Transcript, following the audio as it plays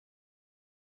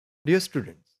Dear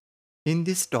students, in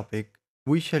this topic,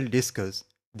 we shall discuss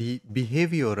the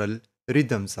behavioral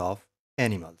rhythms of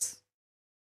animals.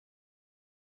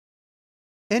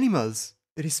 Animals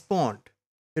respond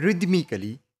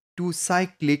rhythmically to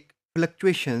cyclic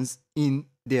fluctuations in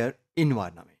their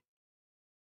environment.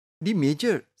 The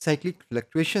major cyclic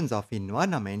fluctuations of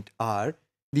environment are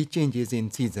the changes in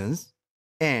seasons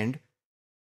and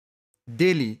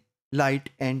daily light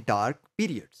and dark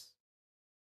periods.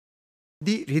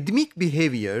 The rhythmic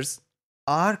behaviors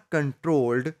are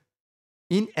controlled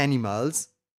in animals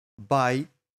by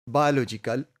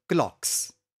biological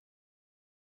clocks.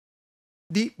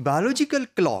 The biological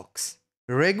clocks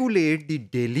regulate the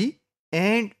daily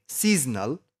and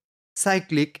seasonal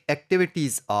cyclic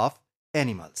activities of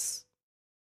animals.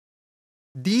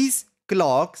 These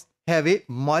clocks have a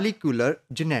molecular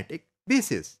genetic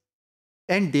basis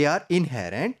and they are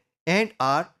inherent and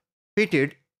are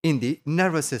fitted in the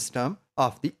nervous system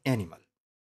of the animal.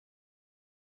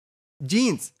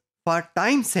 Genes for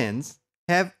time sense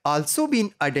have also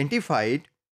been identified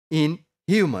in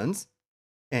humans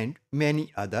and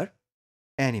many other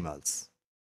animals.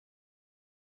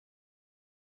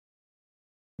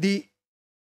 The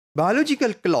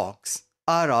biological clocks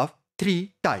are of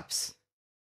three types: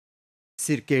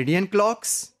 circadian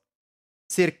clocks,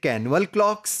 circannual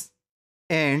clocks,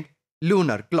 and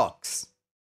lunar clocks.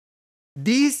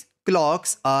 These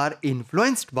clocks are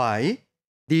influenced by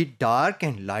the dark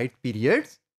and light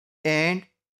periods and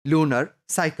lunar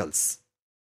cycles.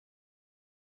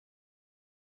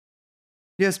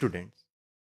 Dear students,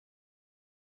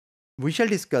 we shall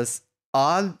discuss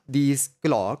all these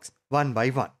clocks one by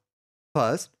one.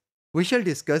 First, we shall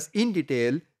discuss in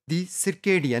detail the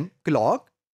circadian clock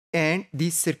and the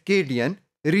circadian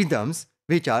rhythms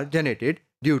which are generated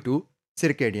due to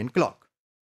circadian clock.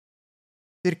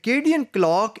 Circadian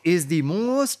clock is the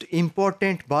most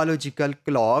important biological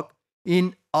clock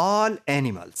in all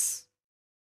animals.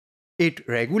 It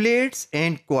regulates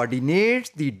and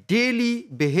coordinates the daily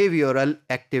behavioral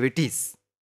activities.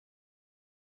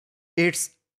 Its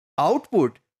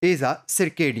output is a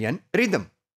circadian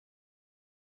rhythm.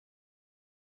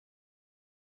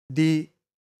 The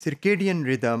circadian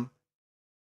rhythm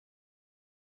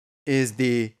is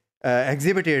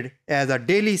exhibited as a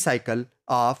daily cycle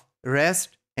of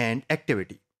rest and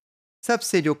activity.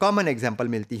 सबसे जो common example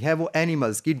मिलती है वो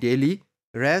animals की daily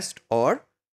rest और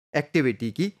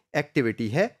activity की activity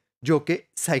है जो कि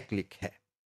साइक्लिक है.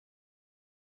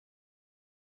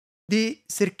 The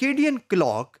circadian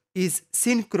clock is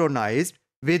synchronised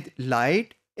with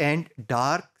light and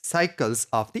dark cycles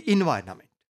of the environment.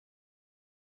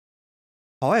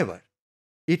 However,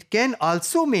 it can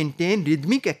also maintain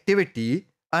rhythmic activity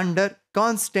under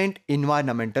constant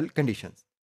environmental conditions.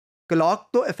 Clock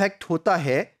तो effect होता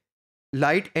है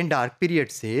light and dark period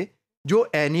से. जो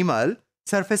animal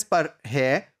surface पर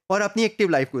है और अपनी active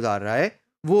life गुजार रहा है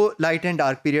वो light and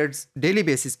dark periods daily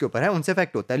basis के ऊपर है, उनसे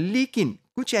इफेक्ट होता है. लेकिन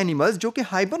कुछ एनिमल्स जो कि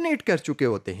हाइबरनेट कर चुके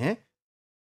होते हैं,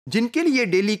 जिनके लिए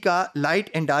डेली का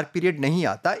लाइट एंड डार्क पीरियड नहीं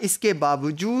आता, इसके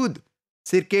बावजूद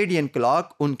सर्केडियन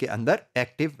क्लॉक उनके अंदर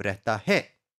एक्टिव रहता है.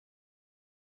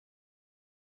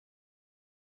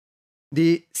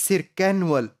 The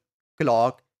सर्कैनुअल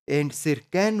clock and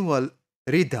circannual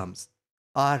rhythms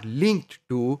are linked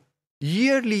to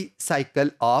yearly cycle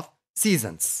of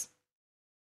seasons.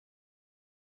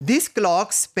 This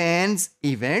clock spans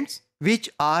events which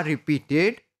are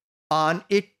repeated on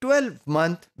a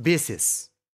 12-month basis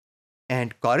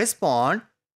and correspond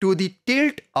to the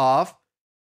tilt of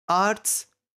Earth's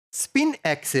spin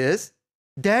axis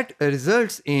that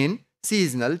results in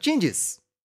seasonal changes.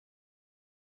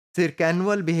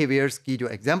 सर्कैनुअल behaviours की जो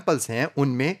examples हैं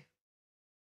उनमें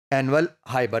annual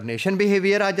hibernation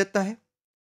behaviour आ जाता है,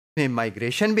 में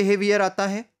migration behaviour आता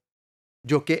है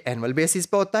जो कि एनुअल बेसिस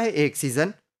पे होता है. एक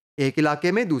सीज़न एक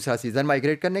इलाके में, दूसरा सीज़न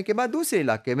माइग्रेट करने के बाद दूसरे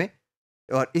इलाके में,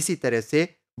 और इसी तरह से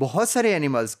बहुत सारे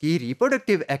एनिमल्स की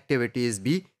रिप्रोडक्टिव एक्टिविटीज़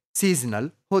भी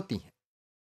सीजनल होती हैं.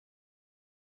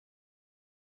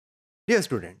 Dear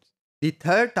students, the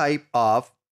third type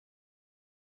of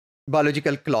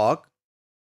biological clock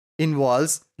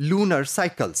involves lunar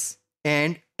cycles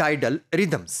and tidal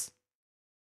rhythms,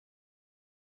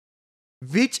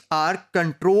 which are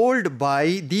controlled by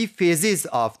the phases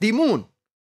of the moon.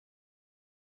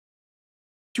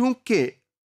 चूंकि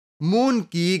मून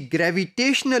की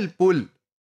ग्रेविटेशनल पुल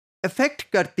इफेक्ट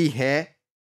करती है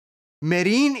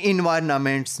marine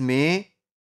environments में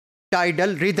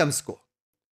tidal rhythms को.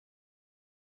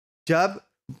 जब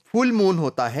full moon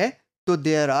होता है तो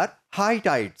देयर आर हाई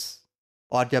टाइड्स,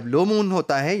 और जब लो मून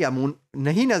होता है या मून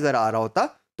नहीं नजर आ रहा होता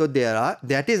तो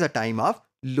that is a time of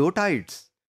low tides.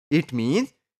 It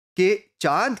means कि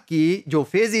चांद की जो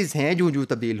फेजेस हैं जो जो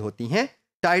तब्दील होती हैं,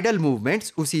 टाइडल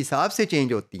मूवमेंट्स उसी हिसाब से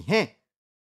चेंज होती हैं.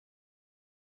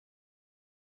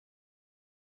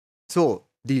 So,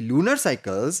 the lunar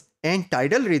cycles and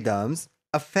tidal rhythms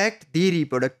affect the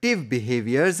reproductive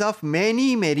behaviors of many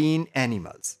marine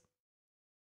animals.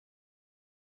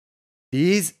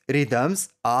 These rhythms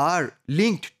are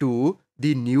linked to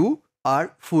the new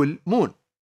or full moon.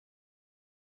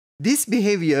 This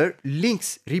behavior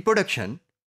links reproduction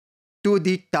to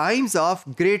the times of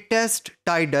greatest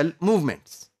tidal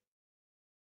movements.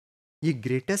 ये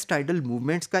greatest tidal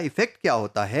movements का effect क्या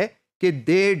होता है कि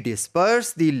they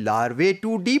disperse the larvae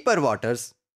to deeper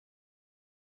waters.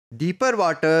 Deeper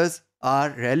waters are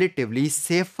relatively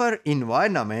safer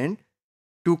environment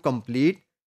to complete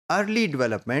early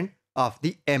development of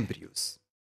the embryos.